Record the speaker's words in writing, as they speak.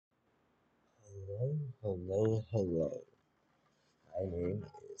Hello, hello, hello. My name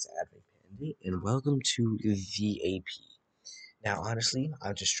is Advent Pandy, and welcome to the AP. Now, honestly,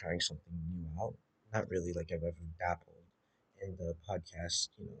 I'm just trying something new out. Not really like I've ever dabbled in the podcast,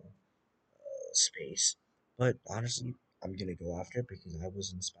 space, but honestly, I'm gonna go after it because I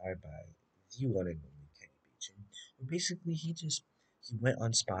was inspired by the one and only Kenny Beecham. Who basically he went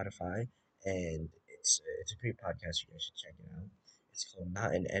on Spotify, and it's a great podcast. You guys should check it out. It's called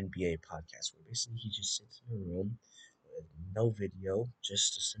Not an NBA Podcast, where basically he just sits in a room with no video,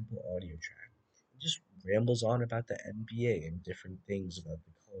 just a simple audio track. He just rambles on about the NBA and different things about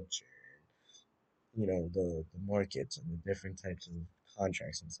the culture, the markets and the different types of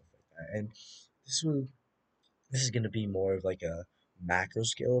contracts and stuff like that. And this will this is going to be more of like a macro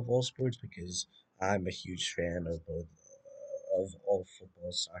scale of all sports because I'm a huge fan of both of all football,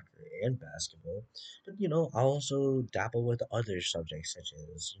 soccer, and basketball. But I also dabble with other subjects such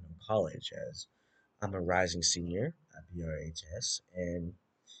as college, as I'm a rising senior at BRHS, and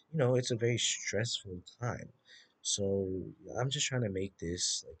it's a very stressful time. So I'm just trying to make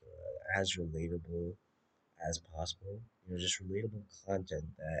this like as relatable as possible. Just relatable content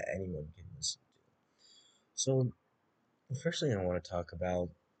that anyone can listen to. So the first thing I want to talk about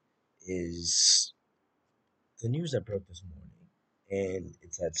is the news that broke this morning, and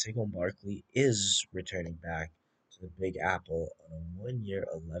it's that Saquon Barkley is returning back to the Big Apple on a 1 year,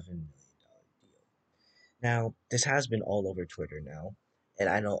 $11 million deal. Now, this has been all over Twitter now, and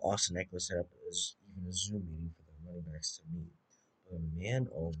I know Austin Eckler set up even a Zoom meeting for the running backs to meet. But man,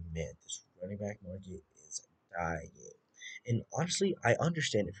 oh man, this running back market is dying. And honestly, I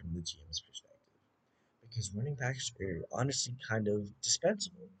understand it from the GM's perspective because running backs are honestly kind of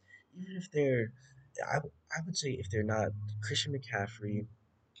dispensable. Even if I would say if they're not Christian McCaffrey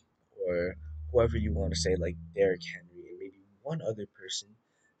or whoever you want to say, like Derrick Henry and maybe one other person,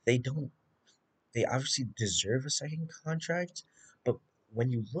 they don't, they obviously deserve a second contract. But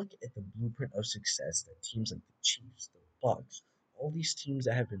when you look at the blueprint of success that teams like the Chiefs, the Bucks, all these teams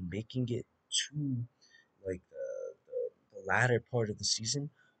that have been making it to like the latter part of the season,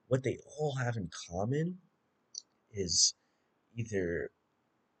 what they all have in common is either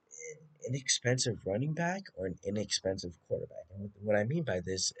an inexpensive running back or an inexpensive quarterback. And what I mean by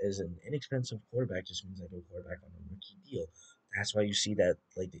this is an inexpensive quarterback just means like a quarterback on a rookie deal. That's why you see that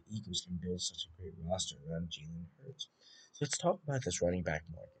like the Eagles can build such a great roster around Jalen Hurts. So let's talk about this running back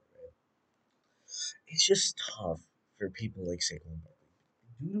market, right? It's just tough for people like Saquon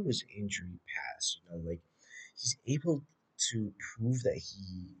Barkley. Due to his injury past, like he's able to prove that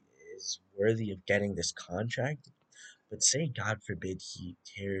he is worthy of getting this contract, but say God forbid he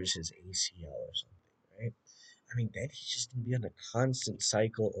tears his ACL or something, right? I mean, then he's just gonna be on a constant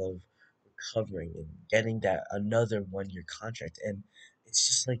cycle of recovering and getting that another 1 year contract. And it's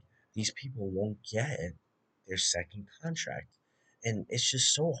just like these people won't get their second contract. And it's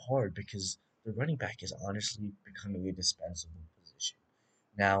just so hard because the running back is honestly becoming a dispensable position.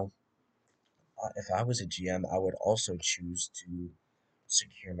 Now, if I was a GM, I would also choose to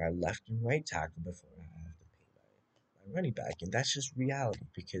secure my left and right tackle before I have to pay my running back. And that's just reality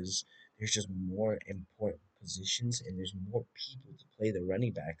because there's just more important positions and there's more people to play the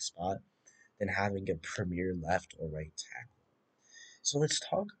running back spot than having a premier left or right tackle. So let's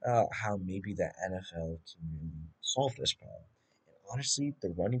talk about how maybe the NFL can really solve this problem. And honestly, the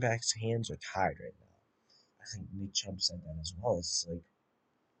running back's hands are tied right now. I think Nick Chubb said that as well. It's like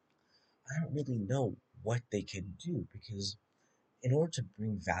I don't really know what they can do because in order to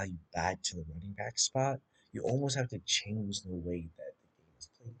bring value back to the running back spot, you almost have to change the way that the game is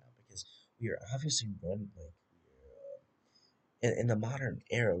played now because we are obviously run like in the modern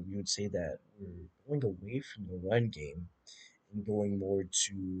era, we would say that we're going away from the run game and going more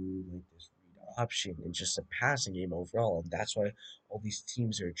to like this read option and just a passing game overall. And that's why all these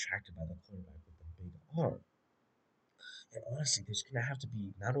teams are attracted by the quarterback with the big arm. And honestly, there's gonna have to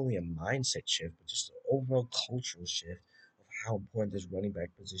be not only a mindset shift, but just an overall cultural shift of how important this running back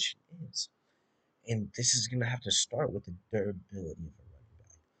position is. And this is going to have to start with the durability of a running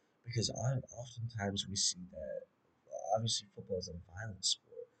back. Because oftentimes we see that obviously football is a violent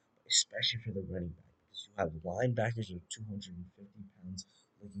sport, but especially for the running back. Because you have linebackers with 250 pounds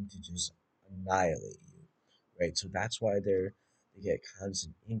looking to just annihilate you, right? So that's why they get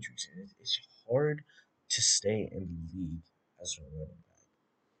constant injuries. And it's hard to stay in the league as a running back.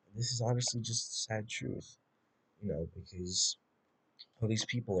 And this is honestly just the sad truth, because all these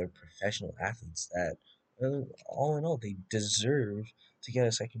people are professional athletes that, all in all, they deserve to get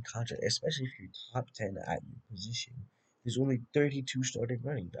a second contract, especially if you're top 10 at your position. There's only 32 starting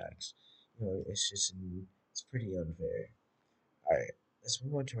running backs. It's pretty unfair. All right, let's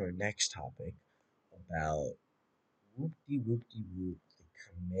move on to our next topic, about whoop the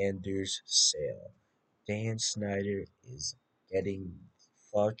Commander's sale. Dan Snyder is getting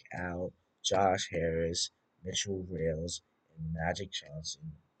the fuck out. Josh Harris, Mitchell Rails, and Magic Johnson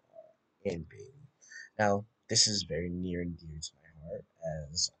are in, baby. Now, this is very near and dear to my heart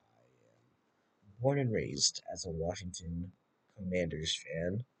as I am born and raised as a Washington Commanders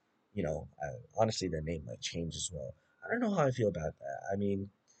fan. Honestly, the name might change as well. I don't know how I feel about that. I mean,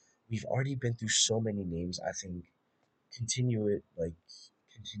 we've already been through so many names. I think continue it like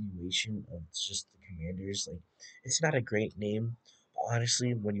continuation of just the Commanders. Like it's not a great name, but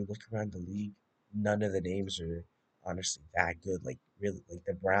honestly, when you look around the league, none of the names are honestly that good. Like really, like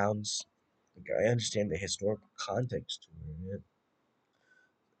the Browns. Like I understand the historical context to it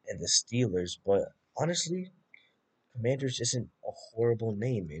and the Steelers, but honestly, Commanders isn't a horrible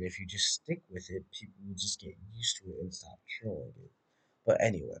name, and if you just stick with it, people will just get used to it and stop trolling it. But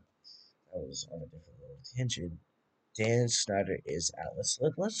anyway, that was on a different little tangent. Dan Snyder is out.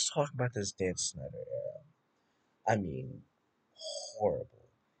 Let's talk about this Dan Snyder era. I mean, horrible.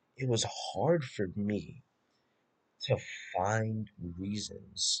 It was hard for me to find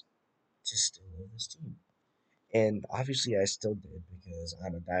reasons to still love this team, and obviously I still did because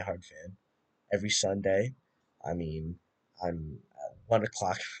I'm a diehard fan. Every Sunday, I mean, I'm at 1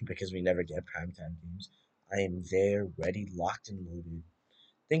 o'clock because we never get primetime games. I am there, ready, locked and loaded,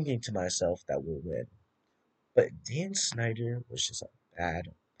 thinking to myself that we'll win. But Dan Snyder was just a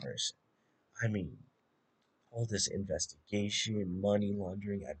bad person. I mean, all this investigation, money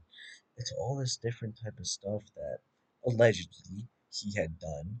laundering, and it's all this different type of stuff that allegedly he had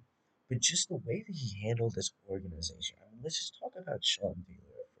done. But just the way that he handled this organization. I mean, let's just talk about Sean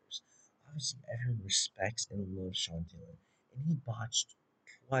Taylor at first. Obviously, everyone respects and loves Sean Taylor, and he botched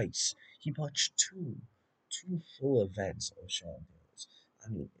twice. He botched two full events of Sean Taylor's. I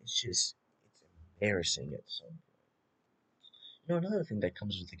mean, it's embarrassing at some point. Another thing that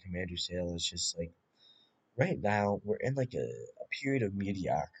comes with the Commander sale is just like right now we're in like a period of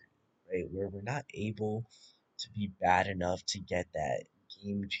mediocrity, right? Where we're not able to be bad enough to get that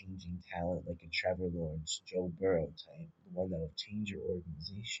game changing talent like a Trevor Lawrence, Joe Burrow type, the one that will change your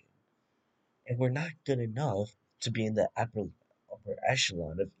organization. And we're not good enough to be in the upper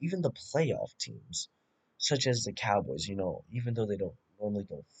echelon of even the playoff teams, such as the Cowboys. Even though they don't normally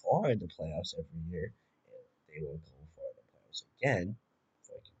go far in the playoffs every year, they will go far in the playoffs again,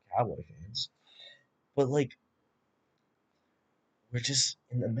 for like you Cowboy fans. But like we're just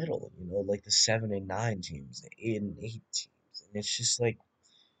in the middle, like the 7 and 9 teams, the 8 and 8 teams, and it's just like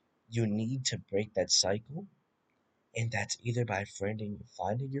you need to break that cycle, and that's either by finding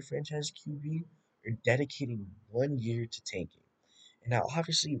your franchise QB or dedicating 1 year to tanking. And now,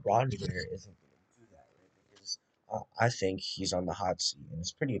 obviously, Ron Rivera isn't going to do that, right? Because I think he's on the hot seat, and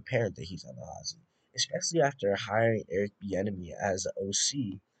it's pretty apparent that he's on the hot seat, especially after hiring Eric Bieniemy as the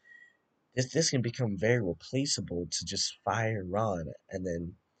OC. This can become very replaceable to just fire Ron and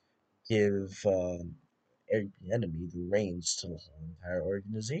then give Eric Bieniemy the reins to the whole entire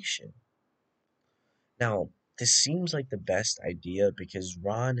organization. Now, this seems like the best idea because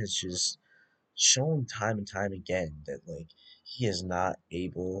Ron has just shown time and time again that like he is not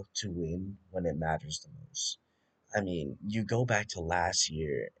able to win when it matters the most. I mean, you go back to last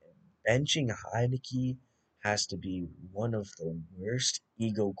year, benching Heineke has to be one of the worst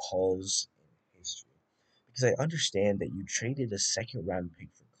ego calls in history. Because I understand that you traded a second round pick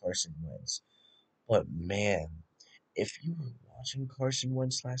for Carson Wentz, but man, if you were watching Carson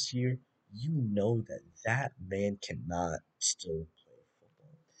Wentz last year, you know that that man cannot still play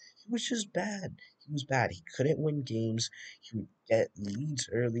football. He was just bad. He was bad. He couldn't win games. He would get leads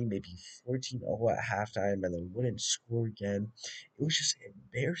early, maybe 14-0 at halftime, and then wouldn't score again. It was just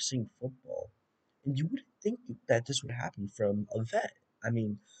embarrassing football. And you wouldn't think that this would happen from a vet. I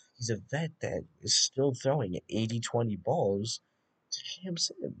mean, he's a vet that is still throwing 80-20 balls to Cam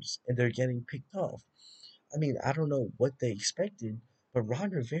Sims, and they're getting picked off. I mean, I don't know what they expected, but Ron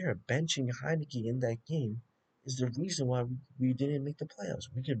Rivera benching Heineke in that game is the reason why we didn't make the playoffs.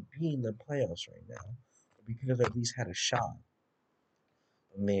 We could be in the playoffs right now. We could have at least had a shot.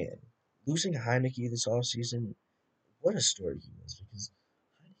 But man, losing Heineke this offseason, what a story he was. Because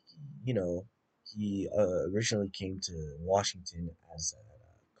Heineke, he originally came to Washington as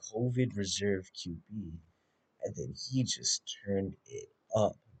a COVID reserve QB, and then he just turned it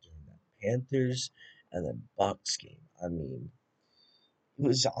up during that Panthers and then Bucks game. I mean, it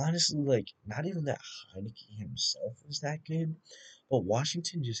was honestly like not even that Heineke himself was that good, but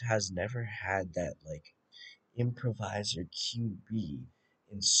Washington just has never had that like improviser QB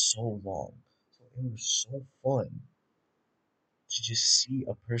in so long. So it was so fun to just see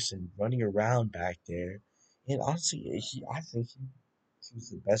a person running around back there. And honestly, I think he was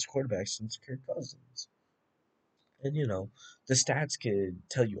the best quarterback since Kirk Cousins. And the stats could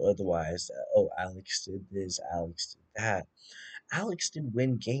tell you otherwise that, oh, Alex did this, Alex did that. Alex did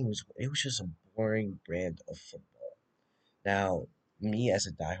win games. It was just a boring brand of football. Now, me as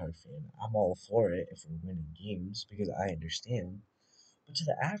a diehard fan, I'm all for it if we're winning games because I understand. But to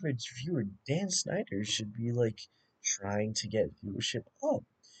the average viewer, Dan Snyder should be like trying to get viewership up.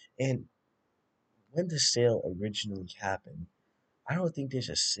 And when the sale originally happened, I don't think there's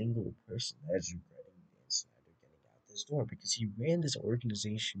a single person that is regretting Dan Snyder getting out this door because he ran this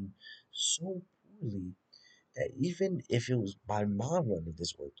organization so poorly that even if it was my mom running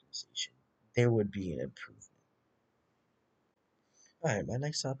this organization, there would be an improvement. All right, my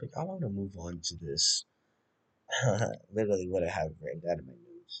next topic, I want to move on to this. Literally, what I have written down in my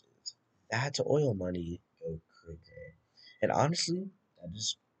notes is that's oil money go quicker. And honestly, that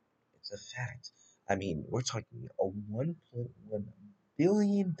is it's a fact. I mean, we're talking a $1.1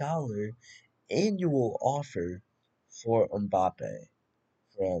 billion annual offer for Mbappe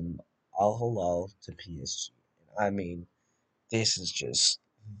from Al Hilal to PSG. I mean, this is just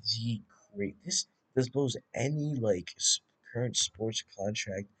the great. This blows any like current sports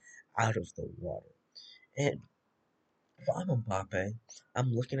contract out of the water. And if I'm Mbappe,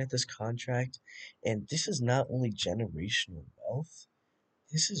 I'm looking at this contract, and this is not only generational wealth.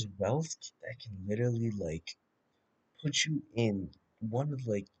 This is wealth that can literally like put you in one of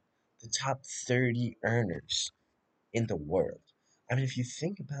like the top 30 earners in the world. I mean, if you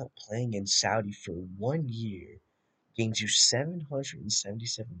think about playing in Saudi for 1 year gains you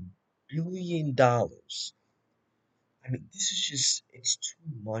 $777 billion. I mean, this is just, it's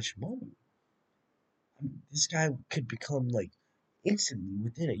too much money. I mean, this guy could become like instantly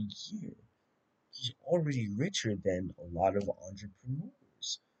within a year. He's already richer than a lot of entrepreneurs.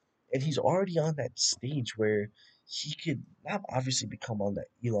 And he's already on that stage where he could not obviously become on the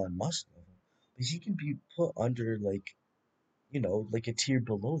Elon Musk level, but he can be put under like like a tier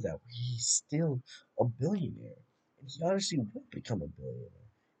below that where he's still a billionaire. And he honestly will become a billionaire.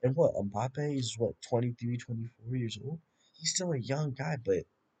 And what, Mbappe is what, 23, 24 years old? He's still a young guy, but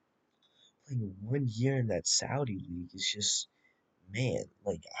playing 1 year in that Saudi league is just, man,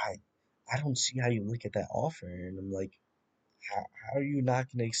 like I don't see how you look at that offer and I'm like, how are you not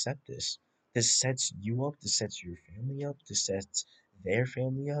gonna accept this? This sets you up, this sets your family up, this sets their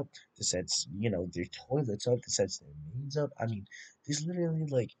family up, this sets, their toilets up, this sets their maids up. I mean, this literally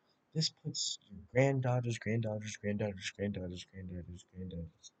like this puts your granddaughters,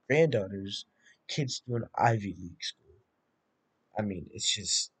 kids through an Ivy League school. I mean, it's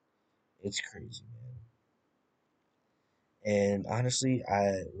crazy, man. And honestly,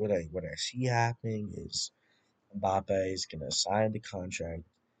 what I see happening is Mbappe is gonna sign the contract.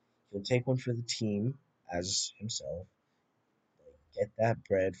 He'll take one for the team as himself, like get that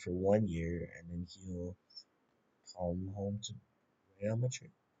bread for 1 year, and then he'll come home to Real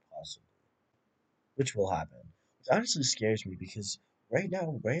Madrid, possibly, which will happen. Which honestly scares me because right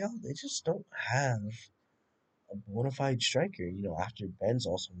now Real they just don't have a bona fide striker. After Ben's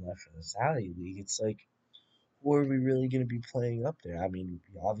also left for the Saudi league, it's like who are we really going to be playing up there? I mean,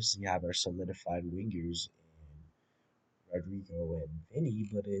 we obviously have our solidified wingers in Rodrigo and Vinny,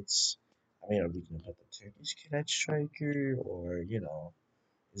 but I mean, are we going to put the Turkish cadet striker, or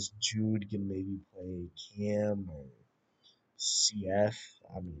is Jude going to maybe play Cam or CF?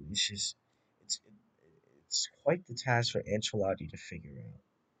 I mean, it's it's quite the task for Ancelotti to figure out.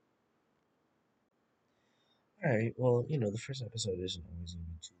 All right, well, the first episode isn't always going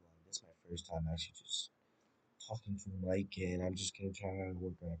to be too long. This is my first time actually just talking to the mic, and I'm just gonna try to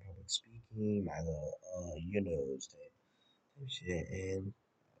work on public speaking, my little type shit, and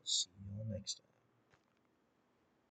I'll see you all next time.